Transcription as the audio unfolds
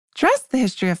Dress, the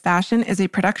History of Fashion is a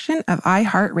production of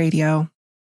iHeartRadio.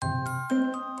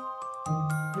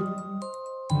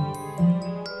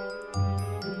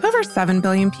 Over 7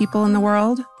 billion people in the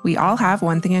world, we all have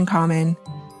one thing in common.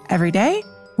 Every day,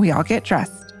 we all get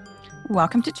dressed.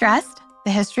 Welcome to Dressed,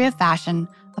 the History of Fashion,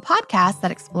 a podcast that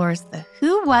explores the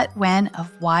who, what, when of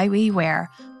why we wear.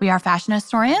 We are fashion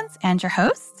historians and your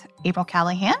hosts, April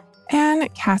Callahan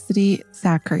and Cassidy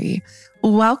Zachary.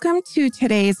 Welcome to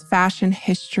today's fashion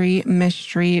history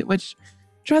mystery, which,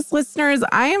 Dress listeners,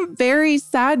 I am very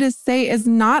sad to say is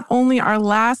not only our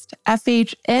last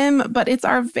FHM, but it's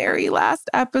our very last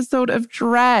episode of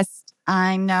Dress.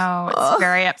 I know, it's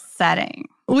very upsetting.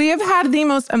 We have had the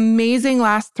most amazing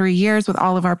last 3 years with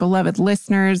all of our beloved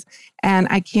listeners, and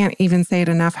I can't even say it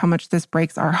enough how much this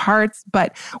breaks our hearts,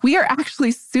 but we are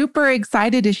actually super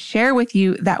excited to share with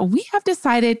you that we have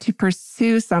decided to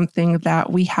pursue something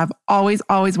that we have always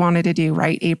wanted to do,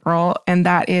 right, April? And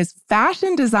that is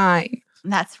fashion design.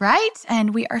 That's right.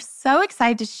 And we are so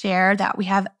excited to share that we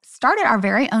have started our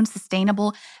very own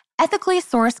sustainable, ethically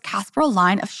sourced Casperole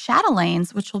line of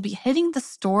chatelaines, which will be hitting the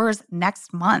stores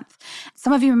next month.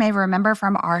 Some of you may remember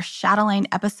from our chatelaine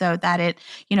episode that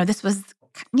this was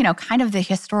kind of the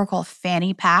historical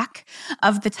fanny pack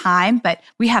of the time, but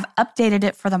we have updated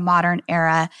it for the modern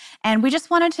era. And we just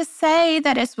wanted to say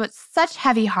that it's with such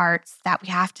heavy hearts that we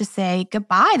have to say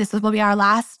goodbye. This will be our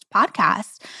last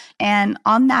podcast. And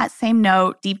on that same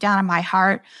note, deep down in my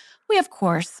heart, we, of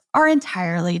course, are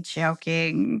entirely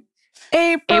joking.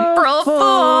 April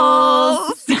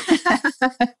Fools!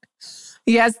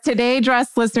 Yes, today,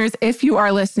 Dress listeners, if you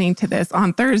are listening to this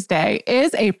on Thursday,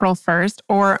 is April 1st,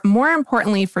 or more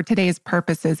importantly for today's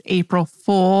purposes, April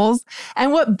Fools.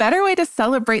 And what better way to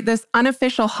celebrate this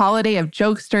unofficial holiday of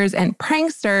jokesters and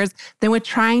pranksters than with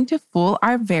trying to fool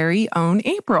our very own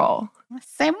April?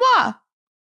 C'est moi!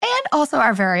 And also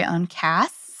our very own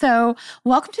Cass. So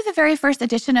welcome to the very first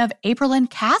edition of April and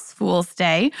Cass Fool's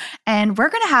Day. And we're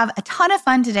going to have a ton of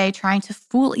fun today trying to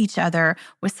fool each other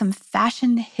with some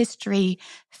fashion history,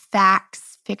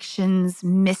 facts, fictions,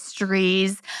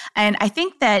 mysteries. And I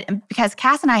think that because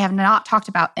Cass and I have not talked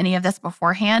about any of this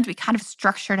beforehand, we kind of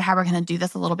structured how we're going to do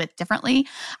this a little bit differently.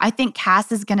 I think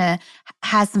Cass is going to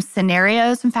have some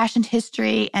scenarios from fashion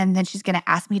history, and then she's going to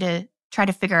ask me to try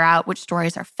to figure out which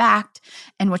stories are fact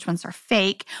and which ones are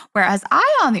fake. Whereas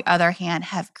I, on the other hand,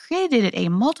 have created a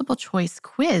multiple choice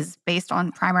quiz based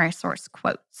on primary source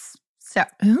quotes. So,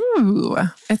 ooh,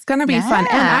 it's going to be fun.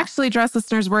 And actually, Dress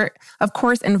listeners, we're, of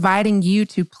course, inviting you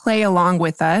to play along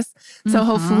with us. So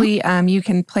hopefully you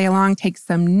can play along, take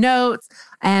some notes,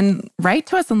 and write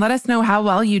to us and let us know how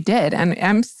well you did. And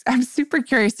I'm super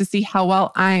curious to see how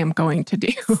well I am going to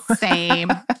do. Same.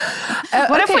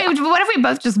 What if we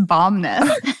both just bomb this?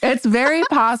 It's very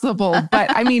possible.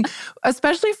 But I mean,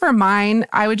 especially for mine,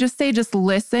 I would just say just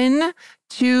listen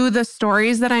to the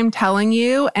stories that I'm telling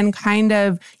you and kind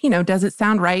of, does it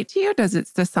sound right to you? Does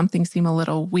something seem a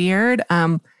little weird?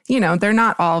 They're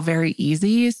not all very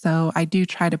easy. So I do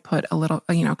try to put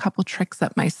a couple tricks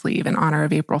up my sleeve in honor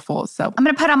of April Fools. So I'm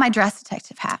going to put on my dress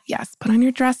detective hat. Yes, put on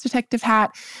your dress detective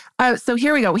hat. So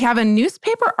here we go. We have a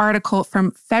newspaper article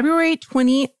from February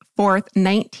 24th,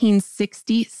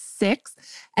 1966,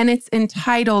 and it's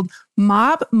entitled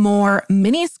Mob More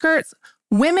Miniskirts,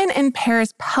 Women in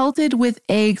Paris Pelted with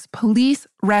Eggs, Police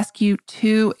Rescue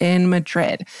 2 in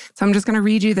Madrid. So I'm just going to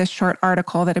read you this short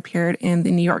article that appeared in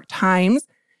the New York Times.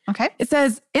 Okay. It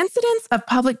says, incidents of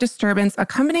public disturbance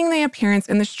accompanying the appearance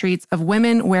in the streets of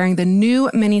women wearing the new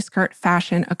miniskirt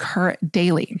fashion occur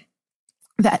daily.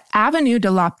 That Avenue de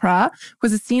l'Opéra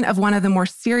was the scene of one of the more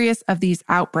serious of these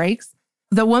outbreaks.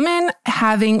 The woman,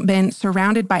 having been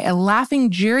surrounded by a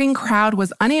laughing, jeering crowd,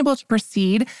 was unable to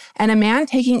proceed, and a man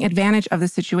taking advantage of the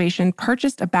situation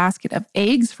purchased a basket of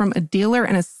eggs from a dealer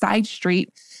in a side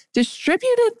street,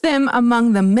 distributed them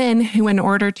among the men who, in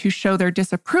order to show their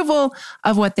disapproval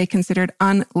of what they considered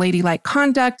unladylike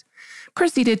conduct,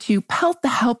 proceeded to pelt the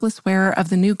helpless wearer of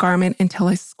the new garment until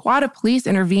a squad of police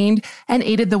intervened and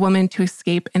aided the woman to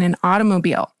escape in an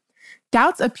automobile.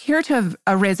 Doubts appear to have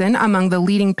arisen among the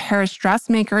leading Paris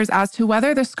dressmakers as to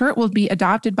whether the skirt will be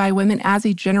adopted by women as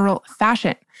a general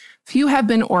fashion. Few have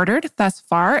been ordered thus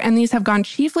far, and these have gone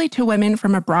chiefly to women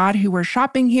from abroad who were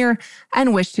shopping here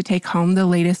and wished to take home the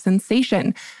latest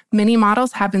sensation. Many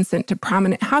models have been sent to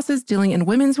prominent houses dealing in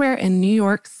women's wear in New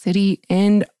York City.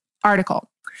 End article.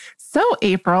 So,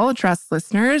 April, Dress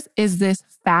listeners, is this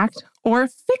fact or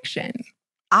fiction?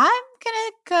 I'm going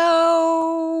to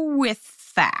go with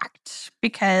fact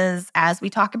because as we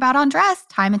talk about on Dress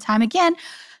time and time again,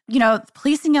 the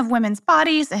policing of women's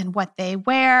bodies and what they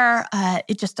wear,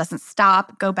 it just doesn't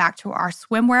stop. Go back to our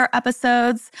swimwear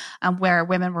episodes where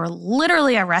women were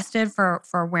literally arrested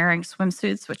for wearing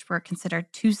swimsuits, which were considered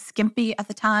too skimpy at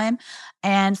the time.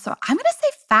 And so I'm going to say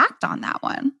fact on that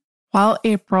one. Well,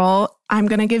 April, I'm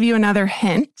going to give you another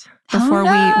hint before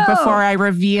I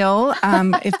reveal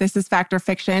if this is fact or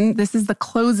fiction. This is the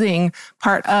closing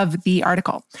part of the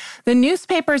article. The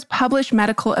newspapers publish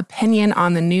medical opinion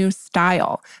on the new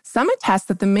style. Some attest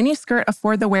that the miniskirt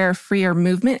afford the wearer freer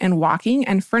movement and walking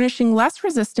and furnishing less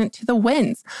resistant to the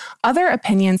winds. Other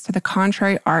opinions to the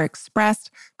contrary are expressed.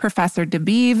 Professor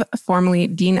Dabib, formerly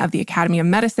Dean of the Academy of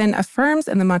Medicine, affirms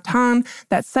in the Matin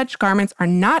that such garments are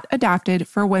not adapted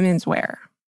for women's wear.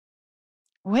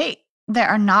 Wait, they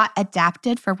are not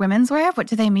adapted for women's wear? What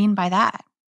do they mean by that?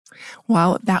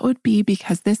 Well, that would be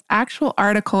because this actual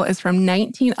article is from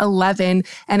 1911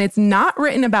 and it's not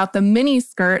written about the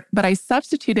miniskirt, but I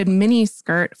substituted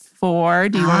miniskirt for,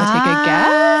 do you want to take a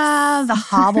guess? The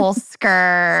hobble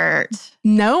skirt.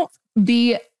 No,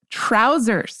 the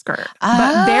trouser skirt,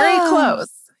 but very close.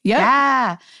 Yep.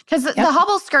 Yeah, because the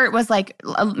hobble skirt was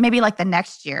maybe the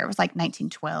next year. It was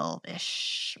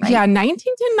 1912-ish, right? Yeah,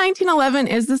 1911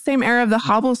 is the same era of the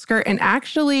hobble skirt. And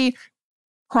actually,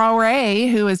 Poiret,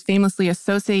 who is famously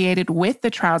associated with the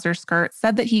trouser skirt,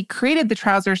 said that he created the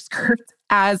trouser skirt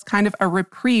as kind of a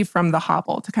reprieve from the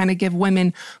hobble to kind of give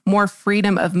women more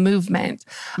freedom of movement.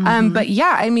 But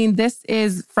yeah, I mean, this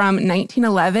is from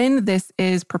 1911. This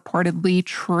is purportedly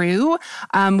true.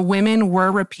 Women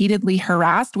were repeatedly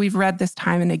harassed. We've read this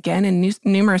time and again in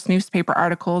numerous newspaper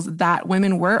articles that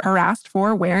women were harassed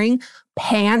for wearing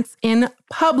pants in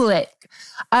public.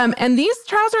 And these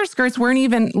trouser skirts weren't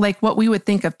even what we would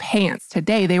think of pants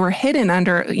today. They were hidden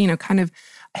under, kind of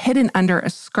hidden under a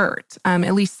skirt,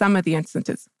 at least some of the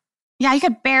instances. Yeah, you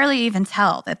could barely even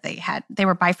tell that they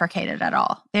were bifurcated at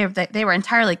all. They were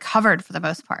entirely covered for the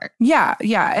most part. Yeah.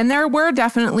 And there were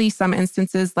definitely some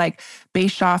instances like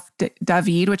Bischoff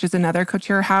David, which is another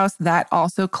couture house that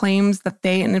also claims that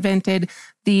they invented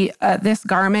this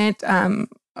garment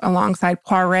alongside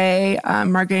Poiret,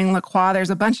 Marguerite Lacroix. There's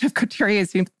a bunch of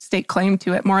couturiers who stake claim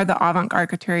to it, more of the avant-garde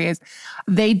couturiers.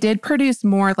 They did produce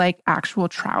more actual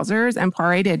trousers, and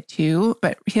Poiret did too,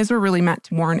 but his were really meant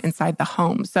to worn inside the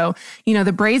home. So,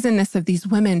 the brazenness of these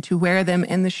women to wear them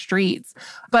in the streets.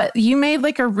 But you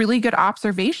made a really good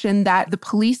observation that the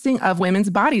policing of women's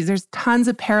bodies, there's tons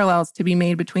of parallels to be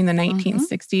made between the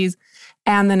 1960s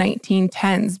and the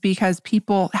 1910s because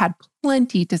people had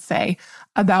plenty to say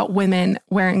about women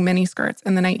wearing miniskirts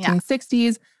in the 1960s.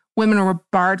 Yeah. Women were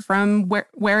barred from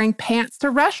wearing pants to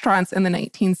restaurants in the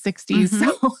 1960s.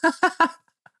 So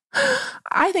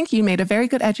I think you made a very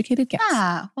good educated guess.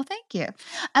 Yeah, well, thank you.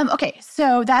 Okay,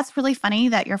 so that's really funny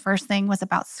that your first thing was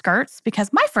about skirts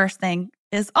because my first thing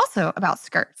is also about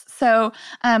skirts. So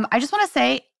I just want to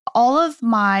say all of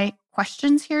my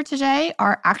questions here today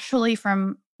are actually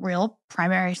from real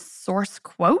primary source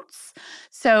quotes.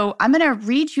 So I'm going to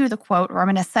read you the quote, or I'm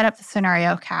going to set up the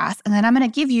scenario cast, and then I'm going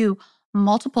to give you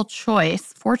multiple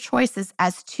choice, 4 choices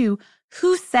as to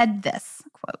who said this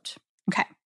quote. Okay.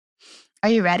 Are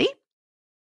you ready?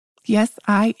 Yes,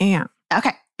 I am.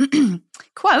 Okay.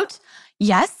 Quote,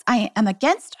 "Yes, I am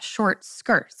against short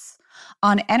skirts.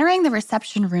 On entering the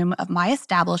reception room of my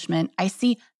establishment, I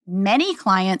see many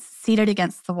clients seated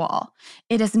against the wall.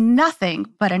 It is nothing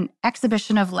but an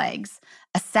exhibition of legs.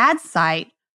 A sad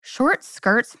sight. Short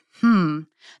skirts, the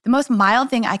most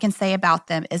mild thing I can say about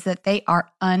them is that they are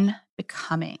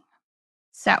unbecoming."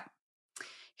 So,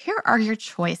 here are your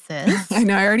choices. I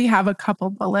know, I already have a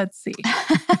couple, but let's see.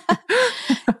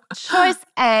 Choice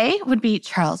A would be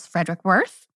Charles Frederick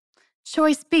Worth.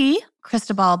 Choice B,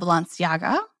 Cristobal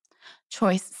Balenciaga.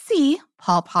 Choice C,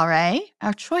 Paul Poiret.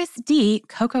 Or choice D,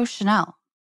 Coco Chanel.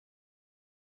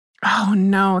 Oh,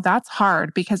 no, that's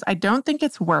hard because I don't think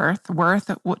it's Worth.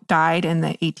 Worth died in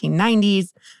the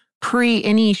 1890s, pre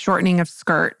any shortening of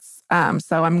skirts.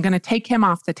 So I'm going to take him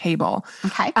off the table.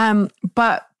 Okay.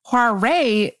 But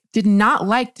Poiret did not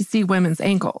like to see women's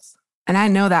ankles. And I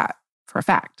know that for a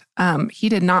fact. He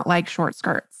did not like short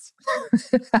skirts.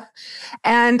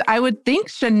 And I would think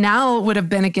Chanel would have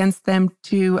been against them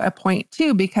to a point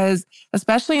too, because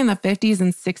especially in the 50s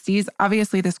and 60s,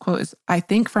 obviously this quote is, I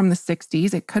think, from the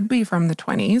 60s. It could be from the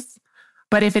 20s.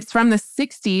 But if it's from the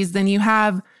 60s, then you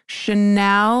have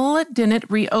Chanel didn't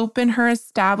reopen her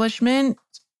establishment.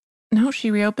 No,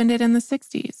 she reopened it in the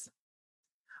 60s.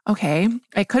 Okay,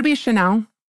 it could be Chanel.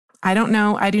 I don't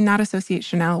know. I do not associate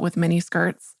Chanel with mini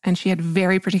skirts, and she had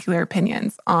very particular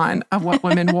opinions on what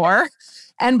women wore.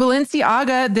 And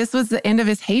Balenciaga, this was the end of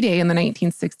his heyday in the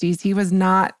 1960s. He was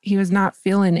not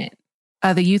feeling it.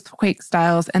 The youthquake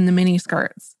styles and the mini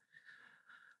skirts.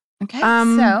 Okay,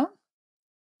 so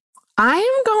I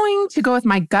am going to go with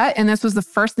my gut, and this was the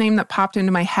first name that popped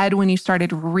into my head when you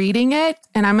started reading it,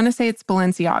 and I'm going to say it's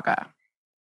Balenciaga.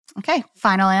 Okay,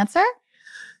 final answer?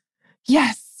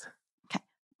 Yes. Okay.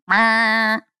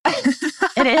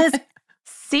 It is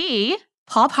C,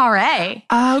 Paul Poiret.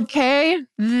 Okay.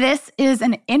 This is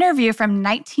an interview from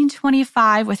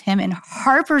 1925 with him in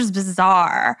Harper's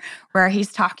Bazaar, where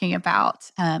he's talking about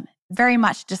very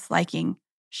much disliking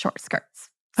short skirts.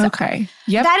 So okay.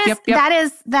 Yep. That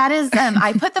is.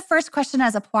 I put the first question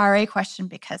as a Poiret question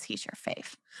because he's your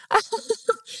fave.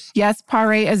 Yes,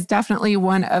 Poiret is definitely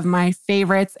one of my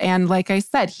favorites. And like I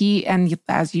said, and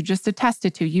as you just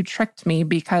attested to, you tricked me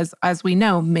because as we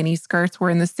know, mini skirts were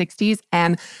in the 60s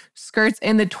and skirts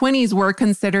in the 20s were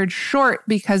considered short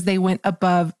because they went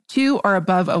above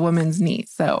a woman's knee.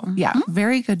 So yeah,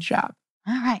 very good job.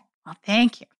 All right. Well,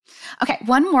 thank you. Okay,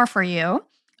 one more for you.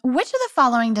 Which of the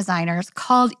following designers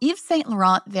called Yves Saint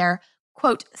Laurent their,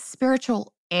 quote,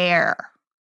 spiritual heir?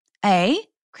 A,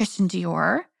 Christian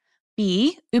Dior,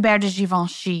 B, Hubert de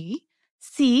Givenchy,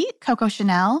 C, Coco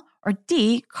Chanel, or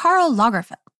D, Karl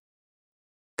Lagerfeld?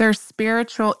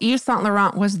 Yves Saint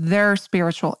Laurent was their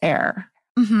spiritual heir.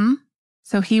 Mm-hmm.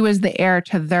 So he was the heir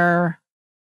to their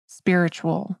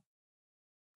spiritual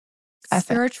essence.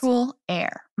 Spiritual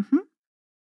heir. Mm-hmm.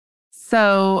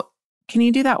 So can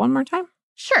you do that one more time?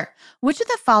 Sure. Which of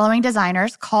the following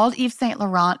designers called Yves Saint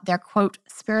Laurent their, quote,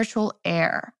 spiritual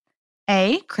heir?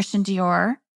 A, Christian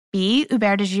Dior, B,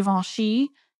 Hubert de Givenchy,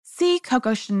 C,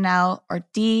 Coco Chanel, or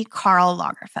D, Karl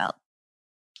Lagerfeld?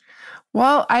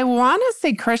 Well, I want to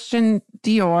say Christian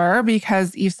Dior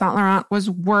because Yves Saint Laurent was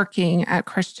working at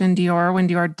Christian Dior when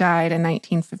Dior died in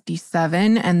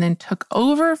 1957 and then took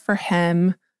over for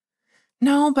him.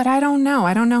 No, but I don't know.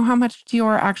 I don't know how much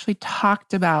Dior actually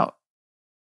talked about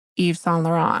Yves Saint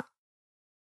Laurent.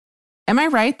 Am I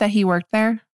right that he worked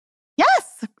there?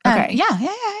 Yes. Okay. Yeah.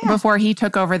 Before he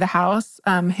took over the house,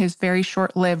 his very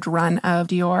short-lived run of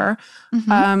Dior.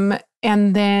 Mm-hmm.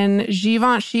 And then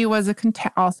Givenchy was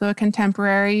also a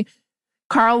contemporary.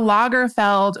 Karl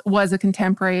Lagerfeld was a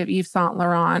contemporary of Yves Saint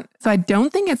Laurent. So I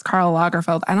don't think it's Karl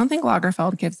Lagerfeld. I don't think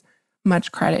Lagerfeld gives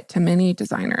much credit to many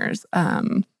designers.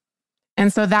 And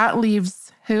so that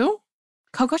leaves who?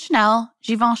 Coco Chanel,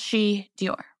 Givenchy,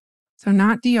 Dior. So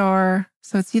not Dior.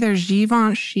 So it's either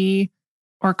Givenchy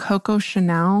or Coco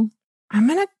Chanel.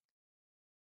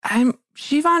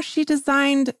 Givenchy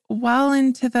designed well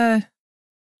into the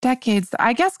decades.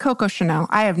 I guess Coco Chanel.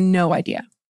 I have no idea.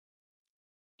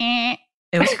 It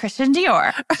was Christian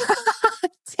Dior.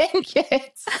 Dang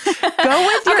it. Go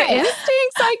with your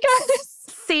instincts, I guess.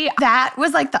 See, that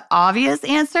was like the obvious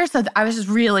answer. So I was just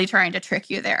really trying to trick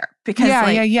you there. Because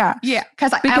Yeah.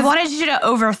 Because I wanted you to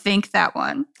overthink that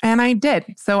one. And I did.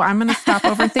 So I'm going to stop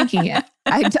overthinking it.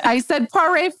 I said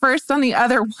Poiret first on the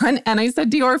other one, and I said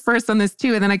Dior first on this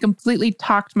too. And then I completely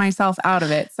talked myself out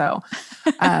of it. So,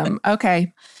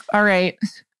 okay. All right.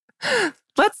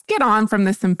 Let's get on from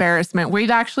this embarrassment.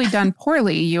 We'd actually done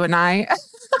poorly, you and I.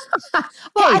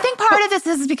 Well, I think part of this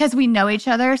is because we know each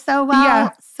other so well. Yeah.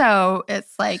 So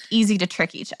it's like easy to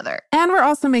trick each other. And we're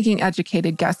also making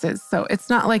educated guesses. So it's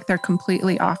not like they're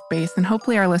completely off base. And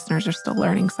hopefully our listeners are still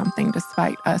learning something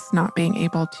despite us not being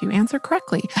able to answer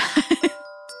correctly.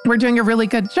 We're doing a really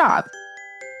good job.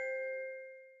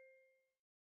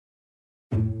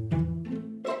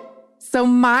 So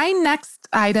my next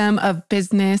item of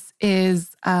business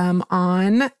is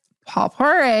on Paul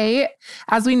Poiret.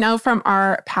 As we know from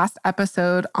our past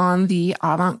episode on the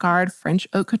avant-garde French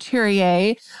haute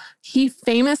couturier, he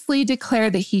famously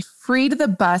declared that he freed the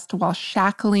bust while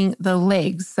shackling the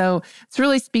legs. So it's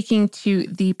really speaking to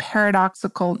the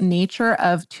paradoxical nature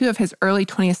of two of his early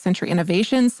 20th century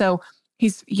innovations. So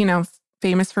he's,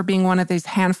 famous for being one of these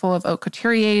handful of haute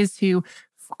couturiers who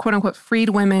quote unquote freed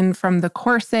women from the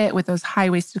corset with those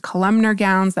high-waisted columnar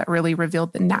gowns that really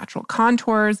revealed the natural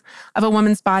contours of a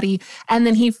woman's body. And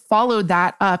then he followed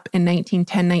that up in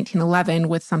 1910, 1911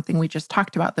 with something we just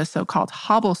talked about, the so-called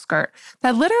hobble skirt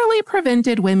that literally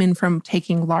prevented women from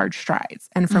taking large strides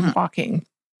and from walking.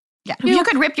 Yeah, you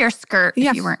could rip your skirt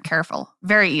if you weren't careful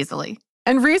very easily.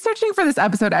 And researching for this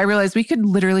episode, I realized we could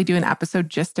literally do an episode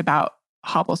just about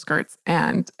hobble skirts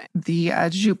and the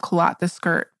jupe culotte,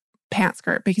 the pant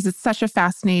skirt, because it's such a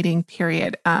fascinating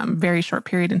period, very short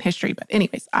period in history. But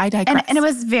anyways, I digress. And it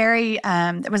was there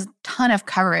was a ton of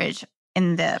coverage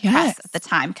in the press at the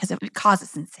time because it caused a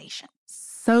sensation.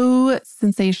 So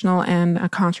sensational and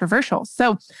controversial.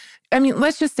 So,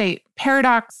 let's just say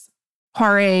paradox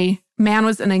Poiret, man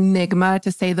was an enigma,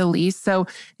 to say the least. So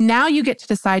now you get to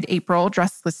decide, April,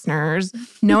 dress listeners,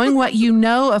 knowing what you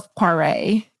know of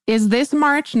Poiret, is this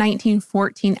March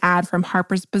 1914 ad from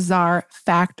Harper's Bazaar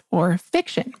fact or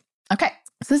fiction? Okay.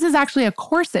 So this is actually a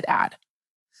corset ad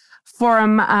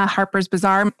from Harper's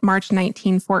Bazaar, March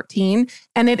 1914.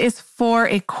 And it is for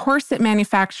a corset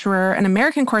manufacturer, an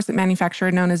American corset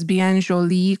manufacturer known as Bien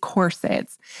Jolie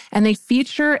Corsets. And they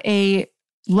feature a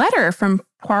letter from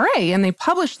Poiret, and they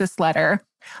published this letter.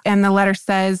 And the letter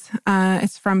says,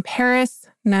 it's from Paris,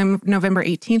 November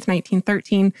 18th,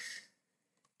 1913.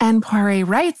 And Poiret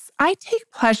writes, I take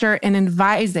pleasure in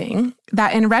advising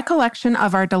that in recollection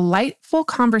of our delightful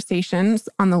conversations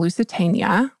on the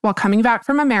Lusitania, while coming back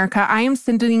from America, I am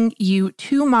sending you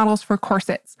 2 models for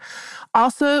corsets.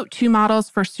 Also 2 models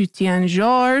for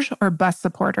soutien-gorge or bust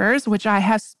supporters, which I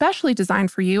have specially designed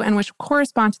for you and which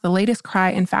correspond to the latest cry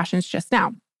in fashions just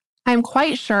now. I'm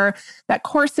quite sure that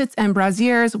corsets and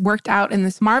brassieres worked out in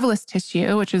this marvelous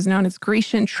tissue, which is known as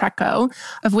Grecian tricot,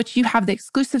 of which you have the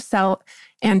exclusive sale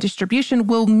and distribution,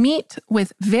 will meet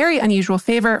with very unusual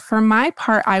favor. For my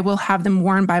part, I will have them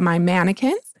worn by my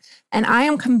mannequins, and I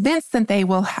am convinced that they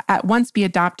will at once be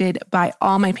adopted by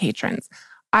all my patrons.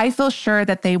 I feel sure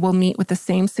that they will meet with the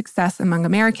same success among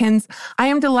Americans. I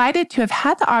am delighted to have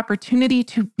had the opportunity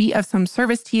to be of some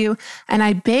service to you, and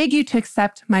I beg you to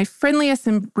accept my friendliest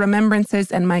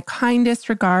remembrances and my kindest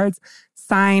regards,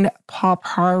 signed Paul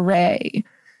Poiret.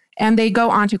 And they go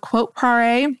on to quote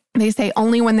Poiret. They say,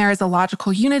 only when there is a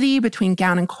logical unity between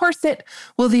gown and corset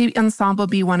will the ensemble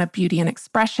be one of beauty and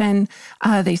expression.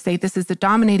 They say this is the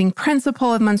dominating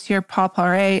principle of Monsieur Paul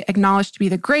Poiret, acknowledged to be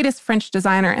the greatest French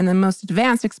designer and the most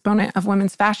advanced exponent of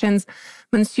women's fashions.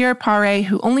 Monsieur Poiret,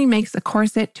 who only makes a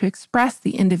corset to express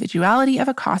the individuality of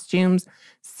a costumes,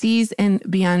 sees in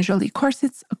Bien Jolie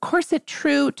Corsets a corset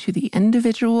true to the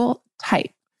individual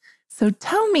type. So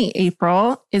tell me,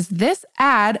 April, is this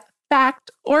ad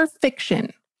fact or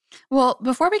fiction? Well,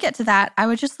 before we get to that, I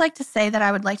would just like to say that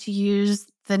I would like to use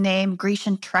the name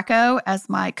Grecian tricot as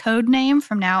my code name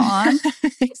from now on.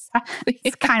 Exactly.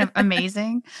 It's kind of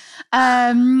amazing.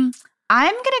 I'm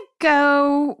going to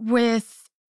go with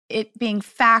it being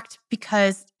fact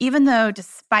because even though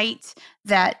despite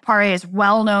that Poiret is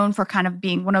well known for kind of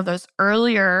being one of those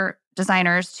earlier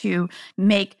designers to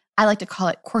make, I like to call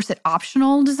it corset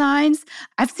optional designs.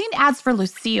 I've seen ads for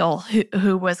Lucille,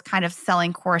 who was kind of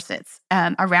selling corsets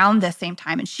around the same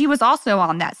time. And she was also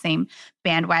on that same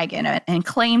bandwagon and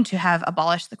claimed to have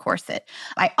abolished the corset.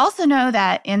 I also know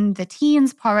that in the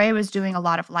teens, Poiret was doing a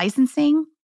lot of licensing.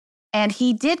 And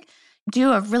he did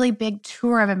do a really big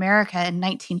tour of America in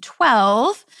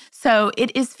 1912. So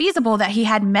it is feasible that he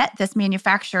had met this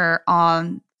manufacturer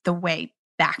on the way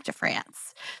back to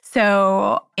France.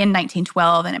 So in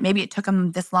 1912, and maybe it took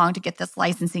him this long to get this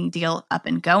licensing deal up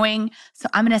and going. So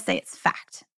I'm going to say it's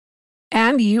fact.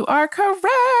 And you are correct.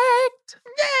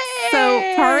 Yay! So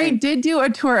Poiret did do a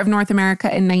tour of North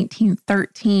America in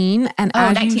 1913. And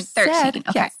as 1913. you said,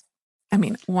 Okay. yes, I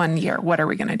mean, 1 year, what are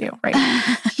we going to do, right?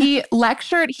 He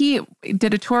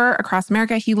did a tour across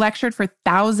America. He lectured for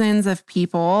thousands of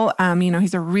people.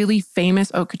 He's a really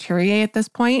famous haute couturier at this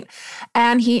point.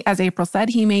 And he, as April said,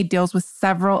 he made deals with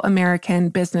several American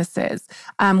businesses,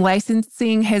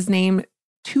 licensing his name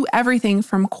to everything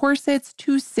from corsets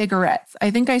to cigarettes. I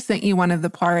think I sent you one of the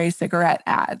Poiret cigarette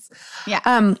ads. Yeah.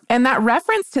 And that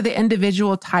reference to the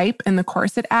individual type in the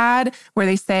corset ad, where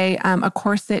they say a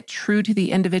corset true to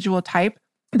the individual type,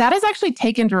 that is actually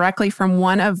taken directly from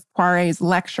one of Poiret's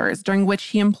lectures, during which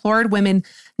he implored women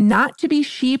not to be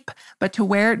sheep, but to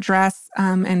wear dress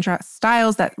and dress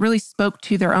styles that really spoke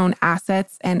to their own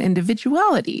assets and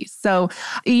individuality. So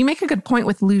you make a good point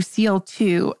with Lucille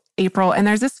too, April. And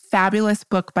there's this fabulous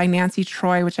book by Nancy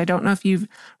Troy, which I don't know if you've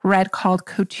read, called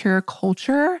Couture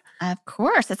Culture. Of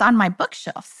course. It's on my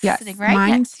bookshelf. Yes, Sitting right mine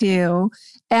next too.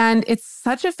 And it's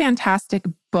such a fantastic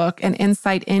book and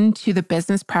insight into the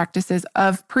business practices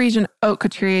of Parisian haute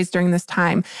couturiers during this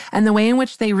time and the way in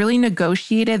which they really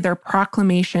negotiated their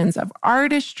proclamations of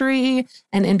artistry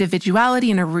and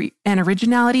individuality and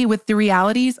originality with the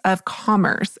realities of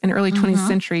commerce in early 20th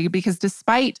century. Because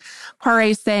despite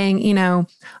Poiret saying,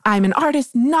 I'm an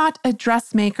artist, not a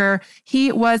dressmaker,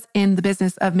 he was in the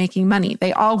business of making money.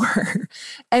 They all were.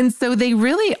 And so they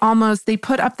really they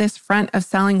put up this front of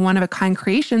selling one-of-a-kind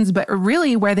creations, but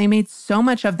really where they made so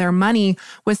much of their money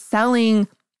was selling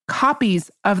copies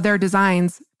of their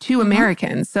designs to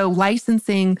Americans. So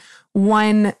licensing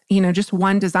just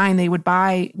one design, they would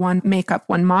buy one makeup,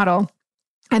 one model,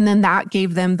 and then that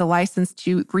gave them the license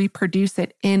to reproduce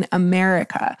it in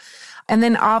America. And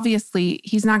then obviously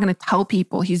he's not going to tell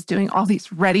people he's doing all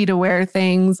these ready-to-wear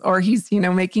things or he's,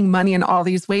 making money in all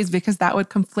these ways because that would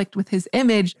conflict with his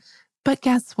image. But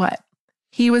guess what?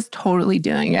 He was totally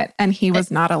doing it and he was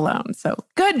not alone. So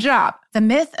good job. The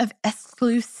myth of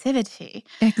exclusivity.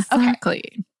 Exactly.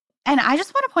 Okay. And I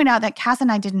just want to point out that Cass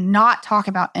and I did not talk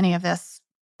about any of this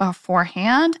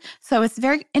beforehand. So it's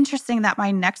very interesting that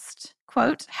my next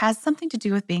quote has something to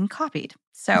do with being copied.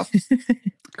 So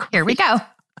here we go.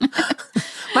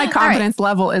 My confidence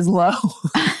level is low.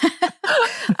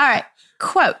 All right.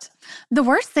 Quote, "The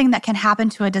worst thing that can happen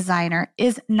to a designer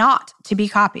is not to be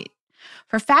copied.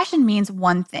 For fashion means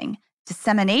one thing,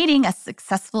 disseminating a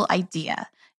successful idea.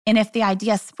 And if the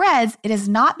idea spreads, it is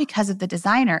not because of the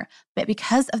designer, but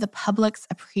because of the public's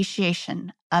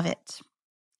appreciation of it."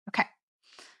 Okay.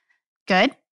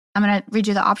 Good. I'm going to read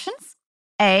you the options.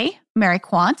 A, Mary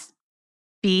Quant.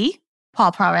 B,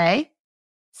 Paul Poiret.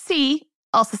 C,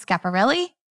 Elsa Schiaparelli.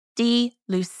 D,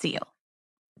 Lucille.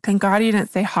 Thank God you didn't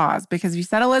say Hawes, because if you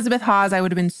said Elizabeth Hawes, I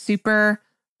would have been super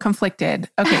conflicted.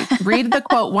 Okay, read the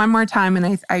quote one more time,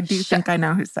 and I do think I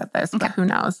know who said this, but who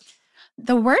knows?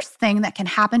 "The worst thing that can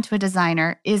happen to a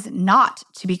designer is not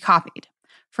to be copied.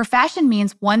 For fashion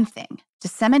means one thing,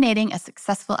 disseminating a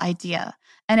successful idea.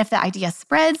 And if the idea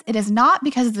spreads, it is not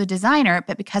because of the designer,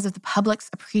 but because of the public's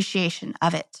appreciation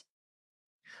of it."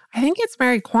 I think it's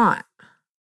Mary Quant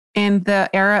in the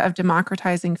era of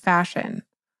democratizing fashion.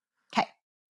 Okay.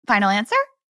 Final answer?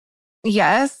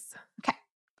 Yes. Okay.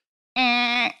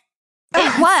 It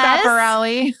was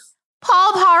Schiaparelli.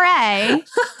 Paul Poiret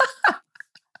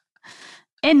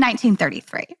in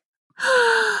 1933.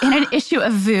 In an issue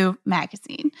of Vue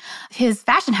magazine. His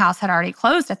fashion house had already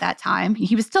closed at that time.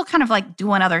 He was still kind of like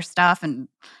doing other stuff and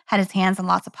had his hands in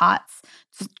lots of pots,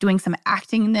 just doing some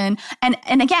acting then. And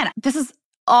again, this is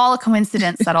all a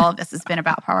coincidence that all of this has been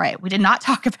about Poiret. We did not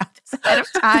talk about this ahead of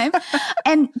time.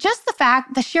 And just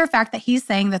the sheer fact that he's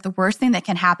saying that the worst thing that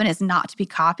can happen is not to be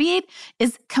copied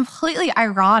is completely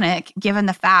ironic, given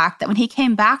the fact that when he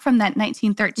came back from that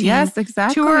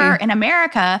 1913 tour in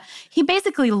America, he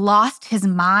basically lost his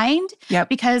mind.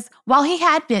 Because while he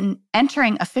had been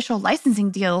entering official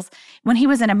licensing deals, when he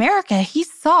was in America, he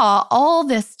saw all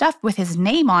this stuff with his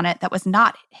name on it that was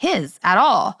not his at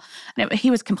all. And he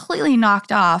was completely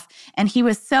knocked off, and he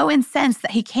was so incensed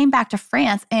that he came back to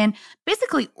France and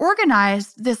basically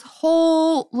organized this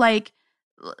whole like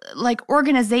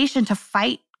organization to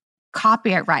fight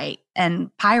copyright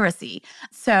and piracy.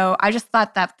 So I just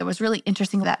thought that was really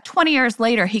interesting that 20 years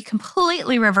later, he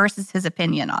completely reverses his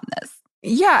opinion on this.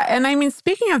 Yeah. And I mean,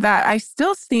 speaking of that, I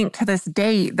still think to this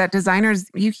day that designers,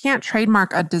 you can't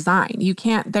trademark a design.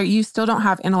 You still don't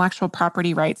have intellectual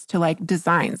property rights to like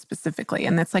design specifically.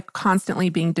 And that's like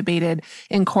constantly being debated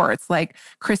in courts, like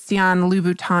Christian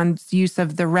Louboutin's use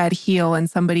of the red heel, and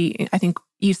somebody, I think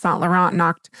Yves Saint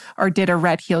Laurent did a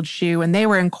red heeled shoe, and they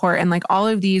were in court. And like all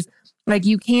of these, like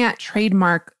you can't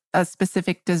trademark a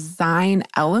specific design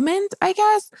element, I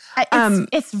guess.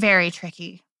 It's very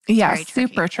tricky. Yeah,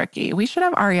 super tricky. We should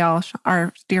have Ariel,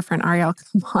 our dear friend Ariel,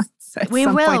 come on at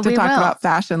some point to talk about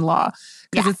fashion law,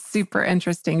 because it's super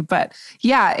interesting. But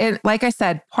yeah, like I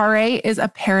said, Poiret is a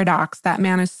paradox. That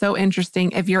man is so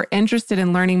interesting. If you're interested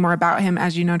in learning more about him,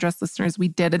 as you know, Dress listeners, we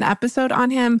did an episode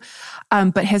on him.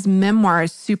 But his memoir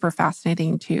is super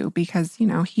fascinating too, because,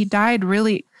 he died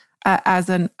really as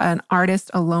an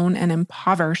artist alone and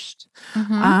impoverished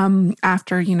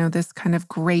after, this kind of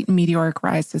great meteoric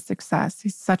rise to success.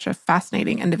 He's such a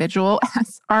fascinating individual,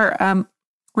 as our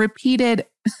repeated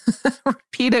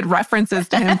references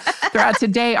to him throughout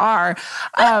today are.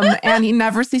 And he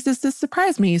never ceases to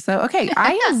surprise me. So, okay,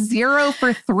 I am 0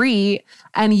 for 3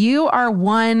 and you are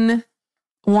 1.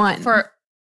 No,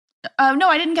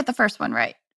 I didn't get the first one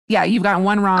right. Yeah, you've got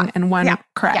one wrong and one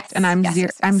correct. Yes, and I'm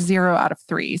I'm 0 out of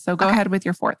 3. So go ahead with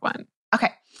your fourth one. Okay.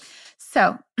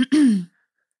 So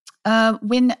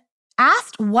when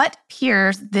asked what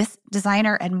peers this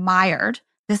designer admired,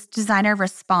 this designer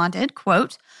responded,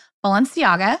 quote,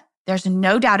 "Balenciaga, there's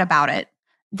no doubt about it.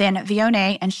 Then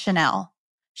Vionnet and Chanel.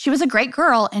 She was a great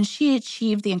girl, and she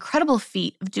achieved the incredible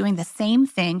feat of doing the same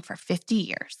thing for 50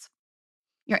 years.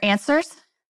 Your answers?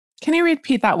 Can you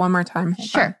repeat that one more time?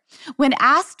 Sure. When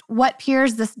asked what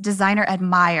peers this designer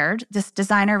admired, this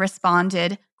designer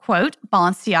responded, quote,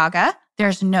 "Balenciaga,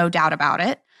 there's no doubt about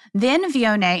it. Then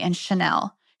Vionnet and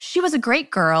Chanel. She was a great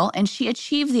girl, and she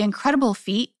achieved the incredible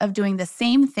feat of doing the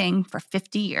same thing for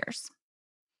 50 years.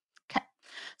 Okay.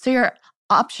 So your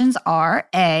options are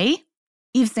A,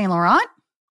 Yves Saint Laurent,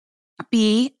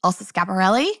 B, Elsa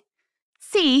Schiaparelli,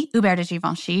 C, Hubert de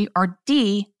Givenchy, or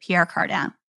D, Pierre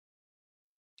Cardin.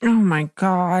 Oh my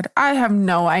God. I have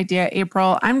no idea,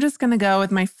 April. I'm just going to go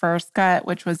with my first gut,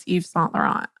 which was Yves Saint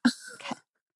Laurent.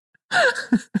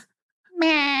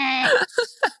 Meh.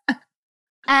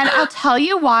 And I'll tell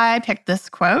you why I picked this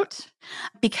quote,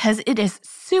 because it is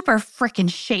super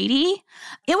freaking shady.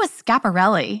 It was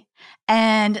Schiaparelli,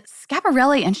 and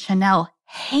Schiaparelli and Chanel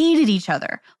hated each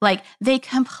other. Like, they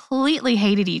completely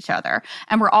hated each other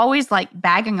and were always like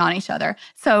bagging on each other.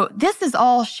 So this is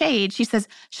all shade. She says,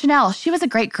 Chanel, she was a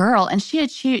great girl and she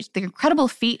achieved the incredible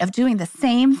feat of doing the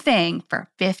same thing for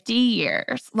 50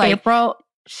 years. Like, April,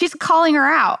 she's calling her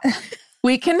out.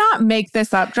 we cannot make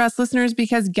this up, dress listeners,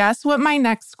 because guess what my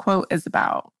next quote is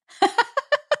about?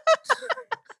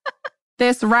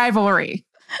 This rivalry.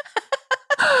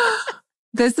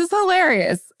 This is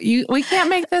hilarious. We can't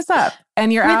make this up.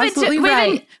 And you're absolutely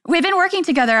right. We've been working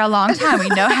together a long time. We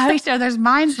know how each other's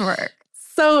minds work.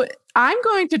 So I'm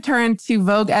going to turn to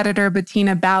Vogue editor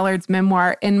Bettina Ballard's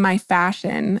memoir, In My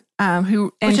Fashion,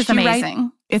 which is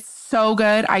amazing. It's so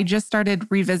good. I just started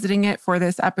revisiting it for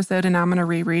this episode, and I'm going to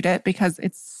reread it because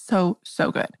it's so,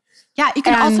 so good. Yeah, you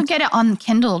can also get it on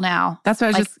Kindle now. That's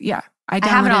what I was I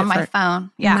have it on my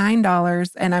phone. Yeah.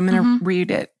 $9, and I'm going to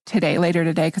read it later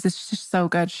today, because it's just so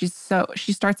good. She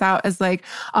starts out as like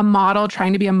a model,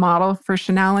 trying to be a model for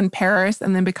Chanel in Paris,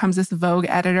 and then becomes this Vogue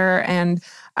editor, and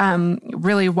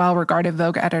really well-regarded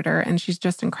Vogue editor. And she's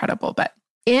just incredible. But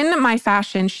in My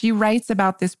Fashion, she writes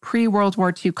about this pre-World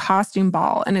War II costume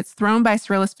ball, and it's thrown by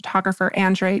surrealist photographer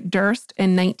André Durst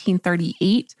in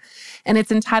 1938. And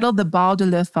it's entitled The Bal de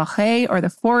la Forêt, or the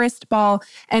Forest Ball.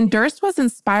 And Durst was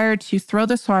inspired to throw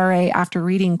the soiree after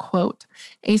reading, quote,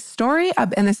 a story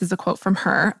of, and this is a quote from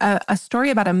her, a story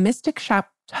about a mystic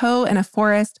chateau in a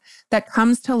forest that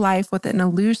comes to life with an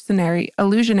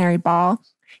illusionary ball.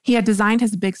 He had designed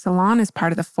his big salon as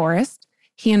part of the forest.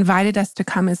 He invited us to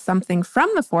come as something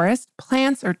from the forest,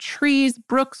 plants or trees,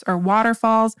 brooks or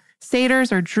waterfalls,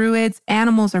 satyrs or druids,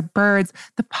 animals or birds.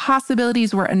 The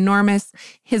possibilities were enormous.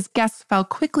 His guests fell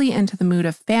quickly into the mood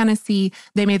of fantasy.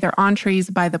 They made their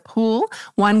entrees by the pool.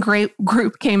 One great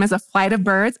group came as a flight of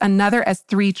birds, another as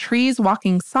 3 trees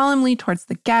walking solemnly towards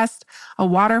the guest. A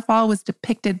waterfall was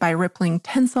depicted by rippling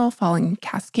tinsel falling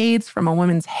cascades from a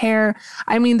woman's hair.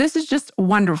 I mean, this is just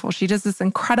wonderful. She does this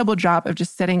incredible job of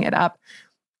just setting it up.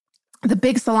 The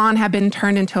big salon had been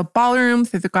turned into a ballroom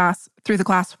through the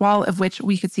glass wall of which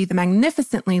we could see the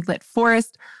magnificently lit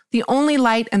forest, the only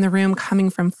light in the room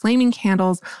coming from flaming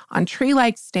candles on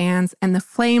tree-like stands and the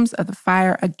flames of the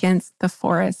fire against the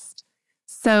forest.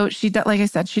 So like I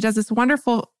said, she does this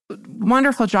wonderful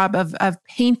job of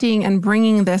painting and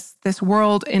bringing this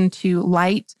world into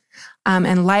light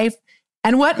and life.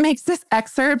 And what makes this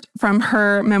excerpt from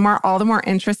her memoir all the more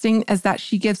interesting is that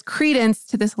she gives credence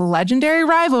to this legendary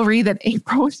rivalry that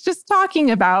April was just talking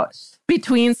about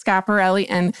between Schiaparelli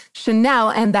and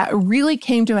Chanel, and that really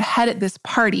came to a head at this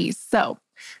party. So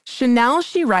Chanel,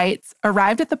 she writes,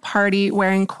 arrived at the party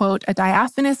wearing, quote, a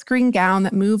diaphanous green gown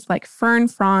that moved like fern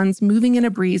fronds moving in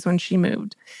a breeze when she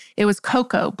moved. It was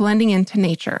cocoa blending into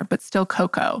nature, but still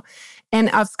cocoa. And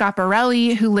of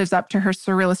Schiaparelli, who lives up to her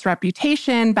surrealist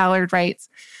reputation, Ballard writes,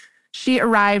 she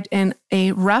arrived in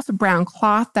a rough brown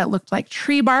cloth that looked like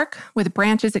tree bark, with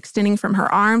branches extending from her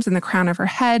arms and the crown of her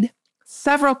head,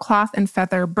 several cloth and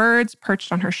feather birds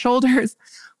perched on her shoulders,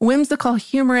 whimsical,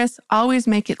 humorous, always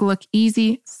make it look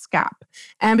easy, Scap.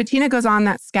 And Bettina goes on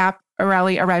that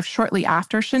Schiaparelli arrived shortly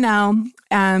after Chanel,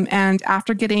 and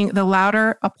after getting the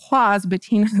louder applause,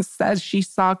 Bettina says she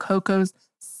saw Coco's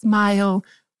smile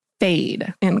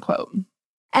fade, end quote.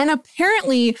 And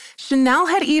apparently, Chanel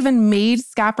had even made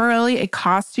Schiaparelli a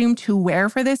costume to wear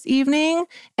for this evening.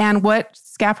 And what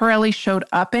Schiaparelli showed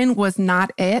up in was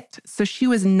not it. So she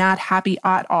was not happy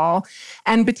at all.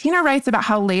 And Bettina writes about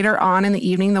how later on in the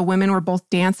evening, the women were both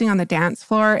dancing on the dance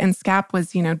floor. And Scap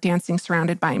was, dancing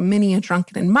surrounded by many a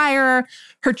drunken admirer,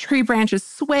 her tree branches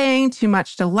swaying to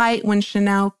much delight when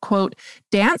Chanel, quote,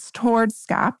 danced towards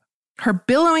Scap, her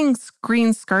billowing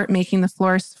green skirt making the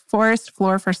forest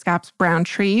floor for Scap's brown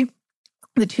tree.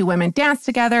 The two women danced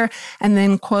together, and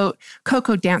then, quote,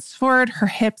 Coco danced forward, her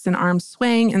hips and arms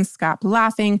swaying, and Scap,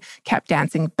 laughing, kept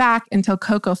dancing back until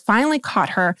Coco finally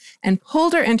caught her and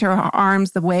pulled her into her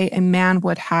arms the way a man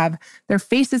would have, their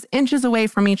faces inches away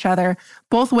from each other,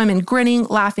 both women grinning,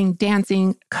 laughing,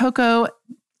 dancing, Coco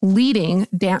leading,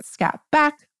 danced Scap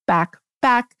back, back,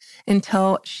 back,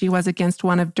 until she was against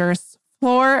one of Durst's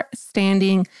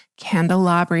floor-standing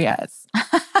candelabrias.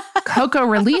 Coco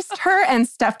released her and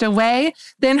stepped away.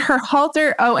 Then her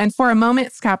halter, and for a moment,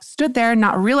 Scap stood there,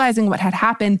 not realizing what had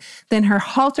happened. Then her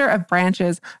halter of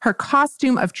branches, her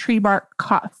costume of tree bark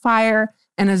caught fire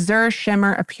An azure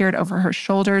shimmer appeared over her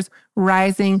shoulders,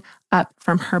 rising up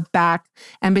from her back.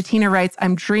 And Bettina writes,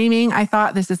 I'm dreaming. I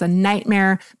thought this is a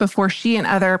nightmare before she and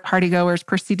other partygoers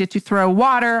proceeded to throw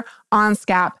water on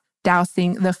Scap,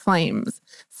 dousing the flames.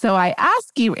 So I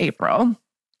ask you, April,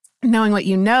 knowing what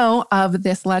you know of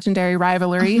this legendary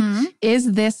rivalry,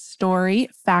 is this story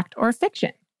fact or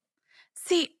fiction?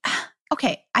 See,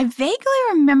 okay, I vaguely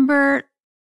remember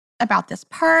about this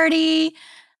party.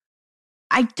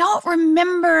 I don't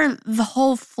remember the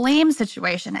whole flame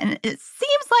situation. And it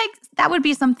seems like that would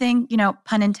be something,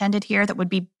 pun intended here, that would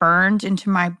be burned into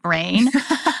my brain.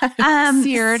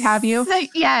 Seared, have you? So,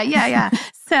 yeah.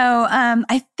 So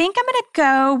I think I'm going to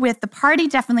go with the party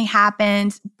definitely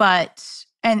happened, but,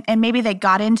 and maybe they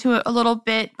got into it a little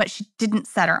bit, but she didn't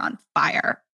set her on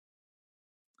fire.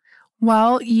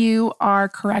 Well, you are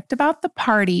correct about the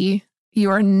party. You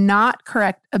are not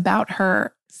correct about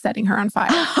her setting her on fire.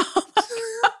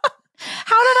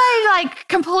 How did I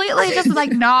completely just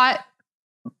not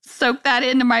soak that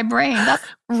into my brain? That's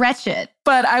wretched.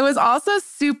 But I was also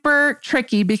super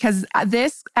tricky because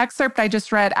this excerpt I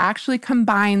just read actually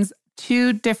combines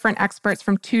two different experts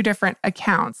from two different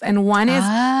accounts. And one is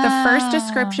the first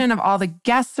description of all the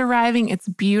guests arriving. It's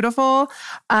beautiful,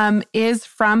 is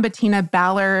from Bettina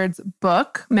Ballard's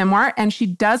book, memoir. And she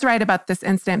does write about this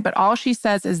incident, but all she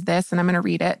says is this, and I'm going to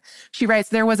read it. She writes,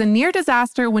 there was a near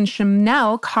disaster when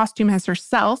Chanel, costumed as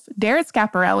herself, dared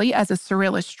Schiaparelli as a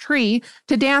surrealist tree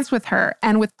to dance with her,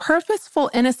 and with purposeful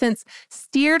innocence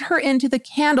steered her into the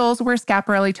candles where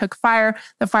Schiaparelli took fire.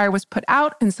 The fire was put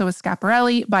out, and so was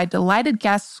Schiaparelli by delighted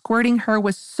guests squirting her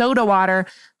with soda water.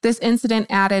 This incident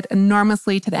added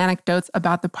enormously to the anecdotes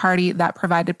about the party that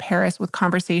provided Paris with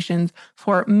conversations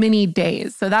for many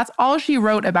days. So that's all she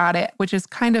wrote about it, which is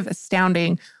kind of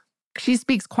astounding. She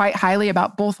speaks quite highly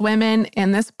about both women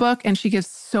in this book, and she gives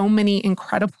so many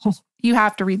incredible, you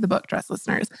have to read the book, Dress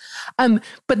listeners.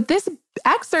 But this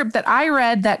excerpt that I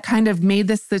read that kind of made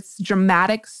this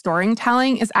dramatic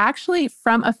storytelling is actually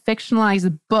from a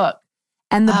fictionalized book.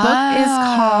 And the book is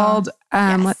called,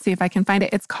 let's see if I can find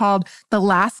it. It's called The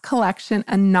Last Collection,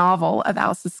 a novel of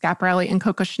Elsa Schiaparelli and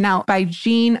Coco Chanel by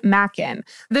Jean Mackin.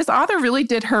 This author really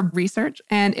did her research,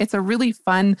 and it's a really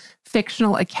fun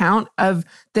fictional account of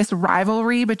this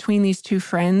rivalry between these two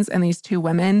friends and these two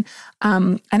women.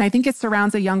 And I think it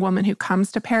surrounds a young woman who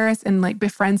comes to Paris and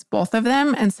befriends both of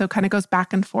them. And so kind of goes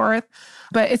back and forth.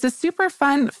 But it's a super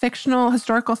fun fictional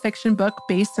historical fiction book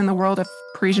based in the world of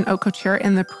Parisian haute couture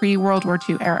in the pre-World War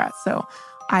II era. So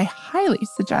I highly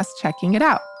suggest checking it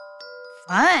out.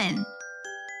 Fun.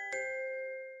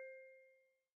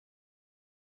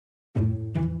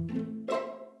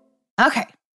 Okay.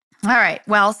 All right.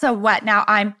 Well, so what? Now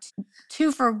I'm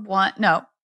 2 for 1. No.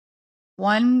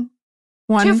 1.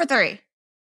 2 for 3.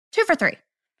 2 for 3.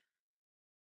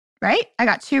 Right? I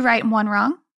got 2 right and 1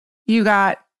 wrong. You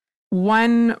got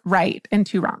 1 right and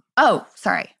 2 wrong. Oh,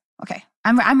 sorry. Okay.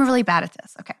 I'm really bad at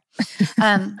this. Okay.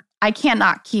 I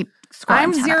cannot keep scoring.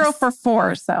 I'm 0 for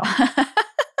 4, so.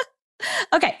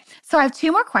 Okay. So I have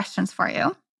 2 more questions for you.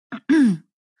 All right,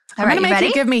 I'm going to make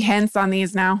you give me hints on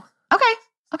these now.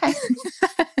 Okay.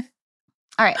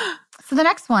 All right. So the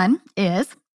next one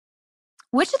is,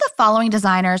 which of the following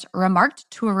designers remarked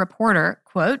to a reporter,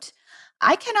 quote,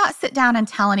 I cannot sit down and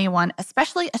tell anyone,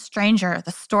 especially a stranger,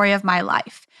 the story of my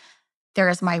life. There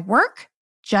is my work.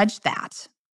 Judge that.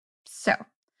 So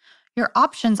your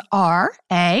options are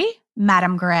A,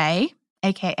 Madame Grey,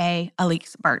 a.k.a.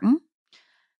 Alix Barton,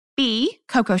 B,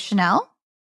 Coco Chanel,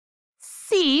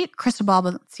 C, Cristobal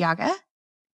Balenciaga,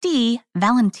 D,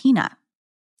 Valentina.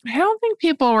 I don't think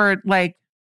people were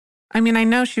I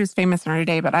know she was famous in her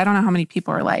day, but I don't know how many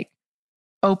people are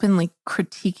openly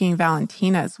critiquing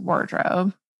Valentina's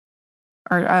wardrobe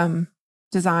or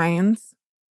designs.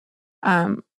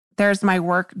 There's my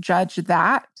work, judge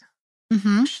that.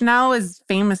 Mm-hmm. Chanel is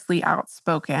famously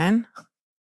outspoken.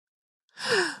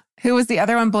 Who was the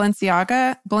other one?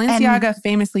 Balenciaga. Balenciaga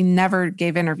famously never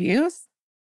gave interviews.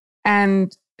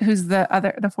 And who's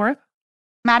the fourth?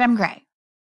 Madame Grey.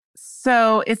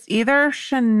 So it's either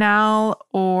Chanel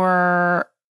or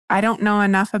I don't know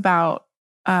enough about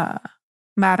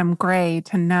Madame Grey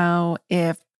to know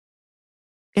if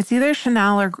it's either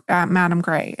Chanel or Madame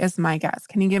Grey is my guess.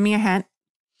 Can you give me a hint?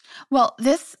 Well,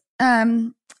 this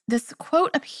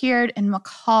quote appeared in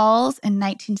McCall's in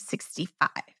 1965.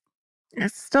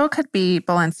 It still could be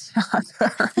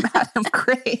Balenciaga or Madame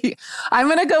Grey. I'm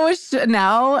going to go with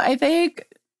Chanel, I think.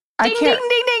 Ding, ding,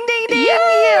 ding, ding, ding, ding.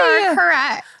 You are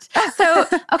correct. So,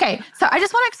 okay. So I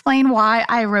just want to explain why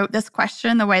I wrote this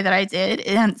question the way that I did.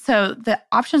 And so the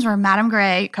options were Madame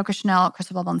Grey, Coco Chanel,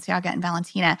 Cristobal Balenciaga, and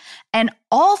Valentina. And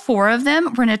all four of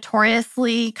them were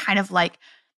notoriously kind of like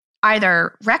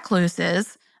either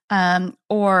recluses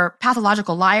or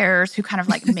pathological liars who kind of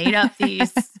like made up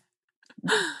these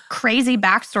crazy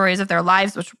backstories of their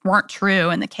lives, which weren't true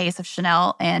in the case of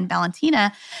Chanel and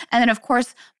Valentina. And then, of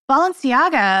course,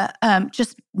 Balenciaga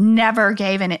just never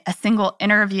gave a single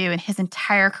interview in his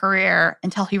entire career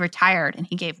until he retired, and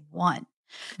he gave one.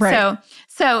 Right.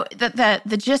 So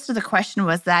the gist of the question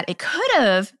was that it could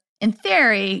have, in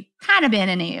theory, kind of been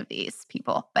any of these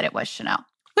people, but it was Chanel.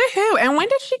 Woohoo! And when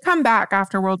did she come back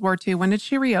after World War II? When did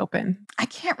she reopen? I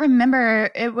can't remember.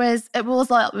 It was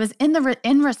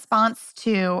in response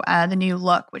to the new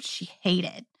look, which she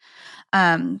hated.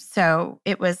 So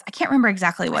it was, I can't remember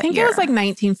exactly what year. I think it was like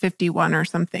 1951 or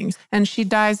something. And she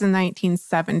dies in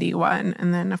 1971.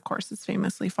 And then, of course, it's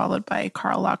famously followed by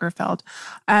Karl Lagerfeld.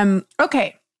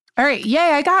 Okay. All right. Yay,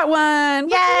 I got one.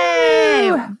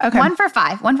 Yay! Woo-hoo! Okay. 1 for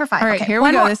 5. 1 for 5. All right, okay, here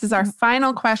we go. more. This is our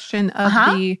final question of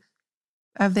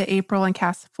the April and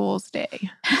Cass Fool's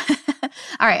Day.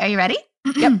 All right. Are you ready?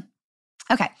 Yep.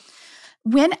 Okay.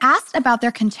 When asked about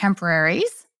their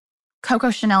contemporaries, Coco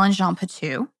Chanel and Jean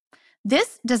Patou,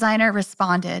 this designer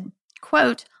responded,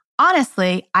 quote,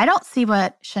 "Honestly, I don't see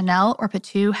what Chanel or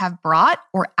Patou have brought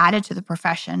or added to the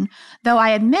profession, though I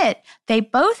admit they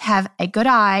both have a good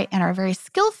eye and are very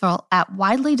skillful at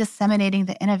widely disseminating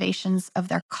the innovations of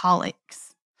their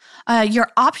colleagues." Your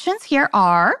options here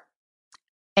are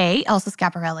A, Elsa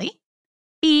Schiaparelli,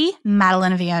 B,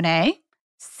 Madeleine Vionnet,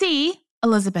 C,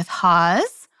 Elizabeth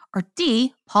Haas, or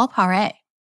D, Paul Poiret.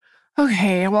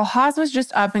 Okay, well, Haas was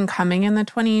just up and coming in the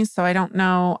 20s, so I don't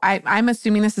know. I'm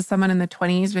assuming this is someone in the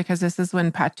 20s because this is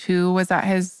when Patou was at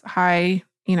his high.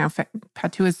 You know,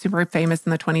 Patou is super famous in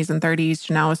the 20s and 30s.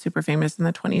 Chanel was super famous in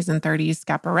the 20s and 30s.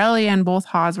 Schiaparelli and both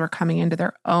Haas were coming into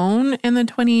their own in the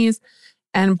 20s.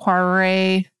 And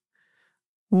Poiret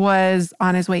was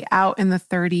on his way out in the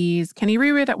 30s. Can you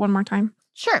reread it one more time?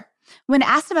 Sure. When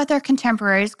asked about their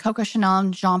contemporaries, Coco Chanel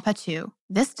and Jean Patou,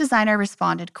 this designer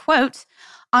responded, quote,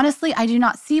 "Honestly, I do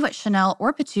not see what Chanel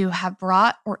or Patou have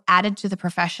brought or added to the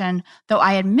profession, though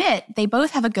I admit they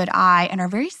both have a good eye and are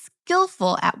very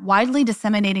skillful at widely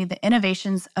disseminating the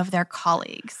innovations of their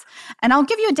colleagues." And I'll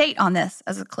give you a date on this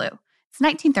as a clue. It's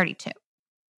 1932.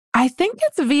 I think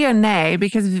it's Vionnet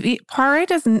because Poiret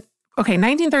doesn't. Okay,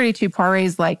 1932, Poiret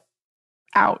is like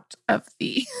out of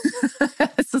the.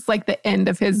 This is like the end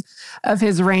of his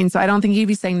reign. So I don't think he'd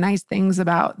be saying nice things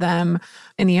about them,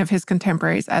 any of his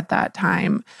contemporaries at that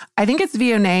time. I think it's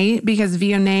Vionnet because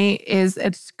Vionnet is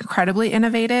incredibly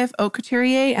innovative haute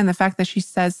couturier, and the fact that she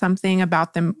says something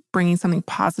about them bringing something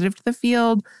positive to the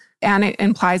field, and it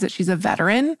implies that she's a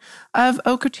veteran of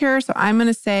haute couture. So I'm going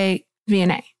to say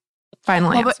Vionnet.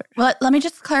 Final answer. Well, let me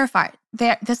just clarify.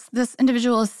 This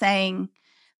individual is saying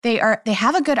they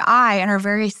have a good eye and are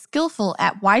very skillful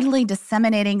at widely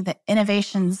disseminating the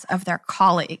innovations of their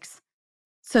colleagues.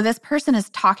 So this person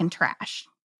is talking trash.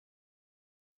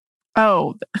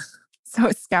 Oh, so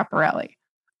it's Schiaparelli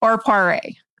or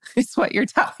Poiret is what you're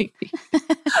telling me.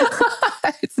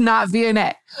 It's not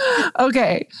Vionnet.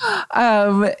 Okay.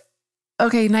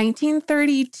 Okay,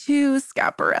 1932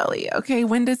 Schiaparelli. Okay,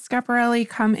 when did Schiaparelli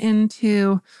come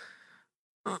into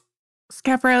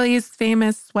Schiaparelli's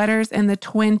famous sweaters in the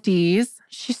 20s?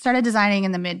 She started designing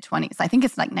in the mid-20s. I think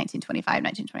it's like 1925,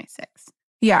 1926.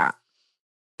 Yeah.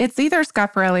 It's either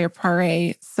Schiaparelli or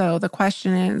Poiret. So the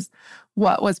question is,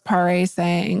 what was Poiret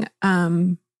saying?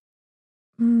 Chanel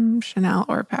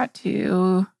or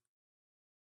Patou?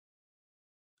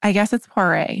 I guess it's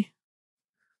Poiret.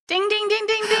 Ding, ding, ding,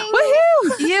 ding, ding.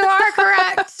 Woohoo! You are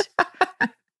correct.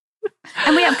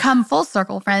 And we have come full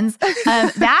circle, friends.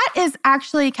 That is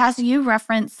actually, Cassie, you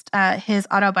referenced his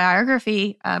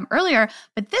autobiography earlier,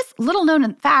 but this little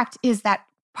known fact is that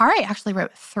Poiret actually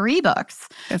wrote 3 books.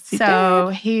 Yes, he did.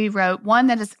 did. He wrote one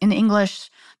that is in English,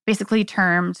 basically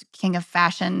termed King of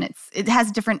Fashion. It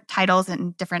has different titles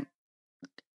and different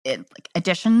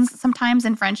editions sometimes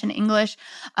in French and English.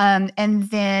 And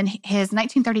then his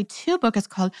 1932 book is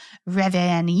called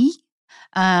Rêve.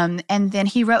 And then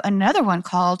he wrote another one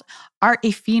called Art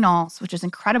et Finance, which is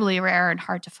incredibly rare and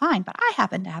hard to find, but I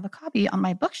happen to have a copy on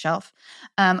my bookshelf.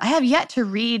 I have yet to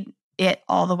read it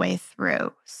all the way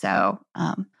through. So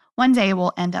one day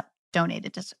we'll end up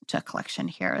donated to a collection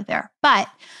here or there. But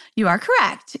you are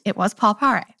correct. It was Paul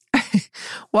Poiret.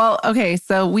 Well, okay,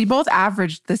 so we both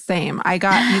averaged the same. You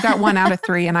got 1 out of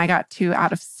 3 and I got 2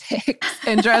 out of 6.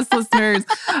 And dress listeners,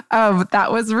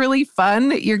 that was really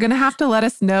fun. You're going to have to let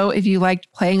us know if you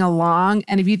liked playing along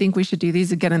and if you think we should do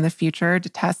these again in the future to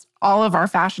test all of our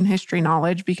fashion history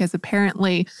knowledge, because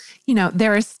apparently,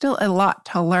 there is still a lot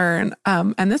to learn.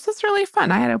 And this was really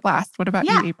fun. I had a blast. What about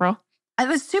you, April? It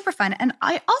was super fun. And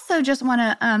I also just want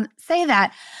to say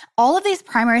that all of these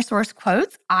primary source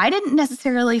quotes, I didn't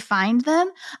necessarily find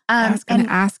them. I was going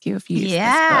to ask you if you used this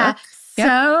book. Yep.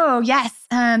 So, yes,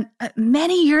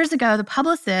 many years ago, the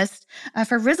publicist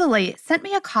for Rizzoli sent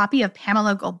me a copy of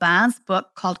Pamela Golbin's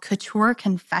book called Couture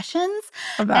Confessions.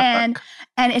 Love that book.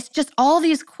 And it's just all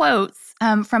these quotes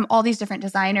from all these different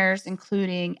designers,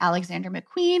 including Alexander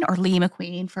McQueen, or Lee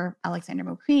McQueen for Alexander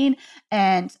McQueen,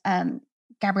 and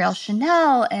Gabrielle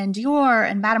Chanel and Dior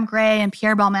and Madame Grey and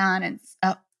Pierre Balmain and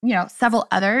several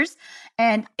others.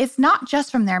 And it's not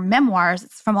just from their memoirs,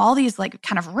 it's from all these like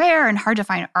kind of rare and hard to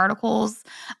find articles.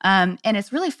 And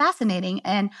it's really fascinating.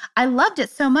 And I loved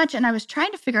it so much. And I was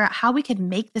trying to figure out how we could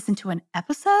make this into an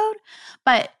episode,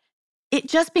 but it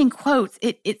just being quotes,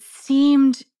 it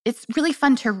seemed it's really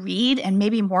fun to read and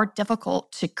maybe more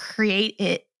difficult to create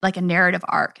it like a narrative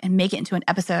arc and make it into an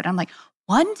episode. I'm like,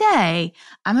 one day,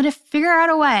 I'm going to figure out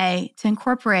a way to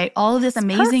incorporate all of this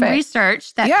amazing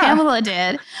research that Pamela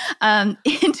did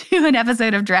into an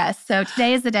episode of Dress. So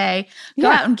today is the day. Go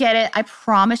out and get it. I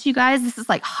promise you guys, this is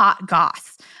like hot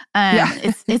goss.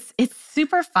 It's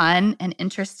super fun and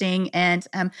interesting. And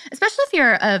especially if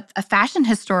you're a fashion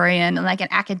historian, like an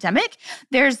academic,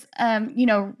 there's,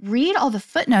 read all the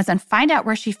footnotes and find out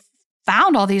where she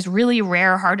found all these really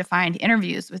rare, hard to find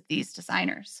interviews with these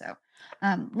designers. So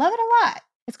love it a lot.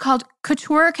 It's called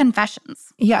Couture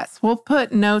Confessions. Yes, we'll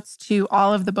put notes to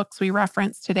all of the books we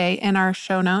referenced today in our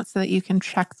show notes so that you can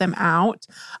check them out.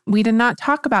 We did not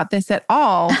talk about this at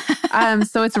all.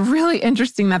 So it's really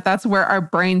interesting that that's where our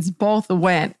brains both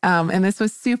went. And this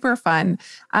was super fun.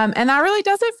 And that really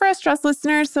does it for us, Dress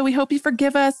listeners. So we hope you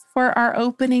forgive us for our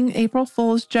opening April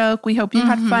Fool's joke. We hope you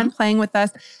had fun playing with us.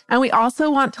 And we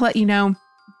also want to let you know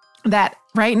that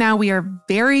right now we are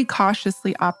very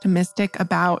cautiously optimistic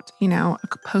about, a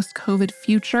post-COVID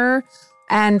future,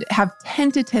 and have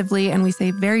tentatively, and we say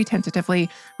very tentatively,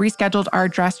 rescheduled our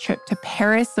dress trip to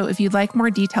Paris. So if you'd like more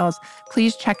details,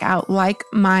 please check out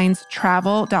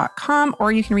likeminds.travel.com,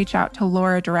 or you can reach out to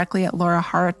Laura directly at Laura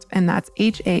Hart, and that's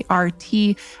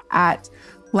HART at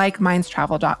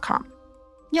likeminds.travel.com.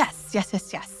 Yes.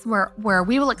 Where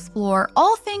we will explore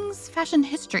all things fashion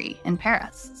history in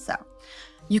Paris. So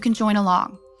you can join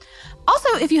along. Also,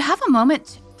 if you have a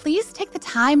moment, please take the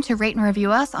time to rate and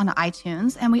review us on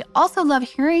iTunes. And we also love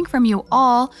hearing from you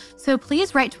all. So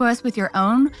please write to us with your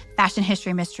own fashion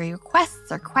history mystery requests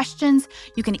or questions.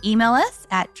 You can email us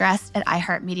at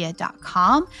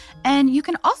dressed@iheartmedia.com. And you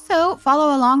can also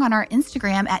follow along on our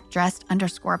Instagram at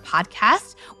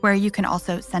dressed_podcast, where you can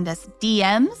also send us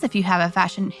DMs if you have a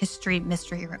fashion history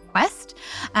mystery request.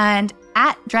 And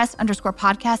at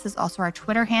dressed_podcast is also our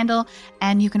Twitter handle.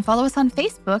 And you can follow us on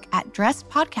Facebook at Dressed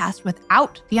Podcast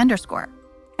without the underscore.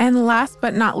 And last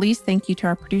but not least, thank you to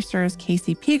our producers,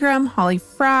 Casey Pegram, Holly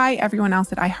Fry, everyone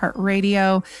else at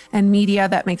iHeartRadio and media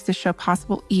that makes this show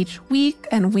possible each week.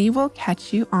 And we will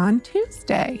catch you on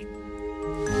Tuesday.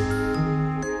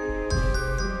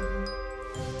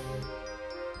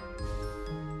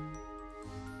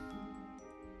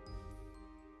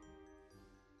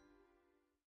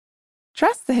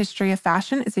 Dress, the History of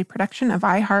Fashion is a production of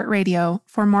iHeartRadio.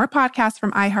 For more podcasts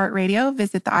from iHeartRadio,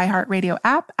 visit the iHeartRadio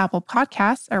app, Apple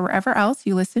Podcasts, or wherever else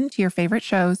you listen to your favorite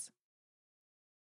shows.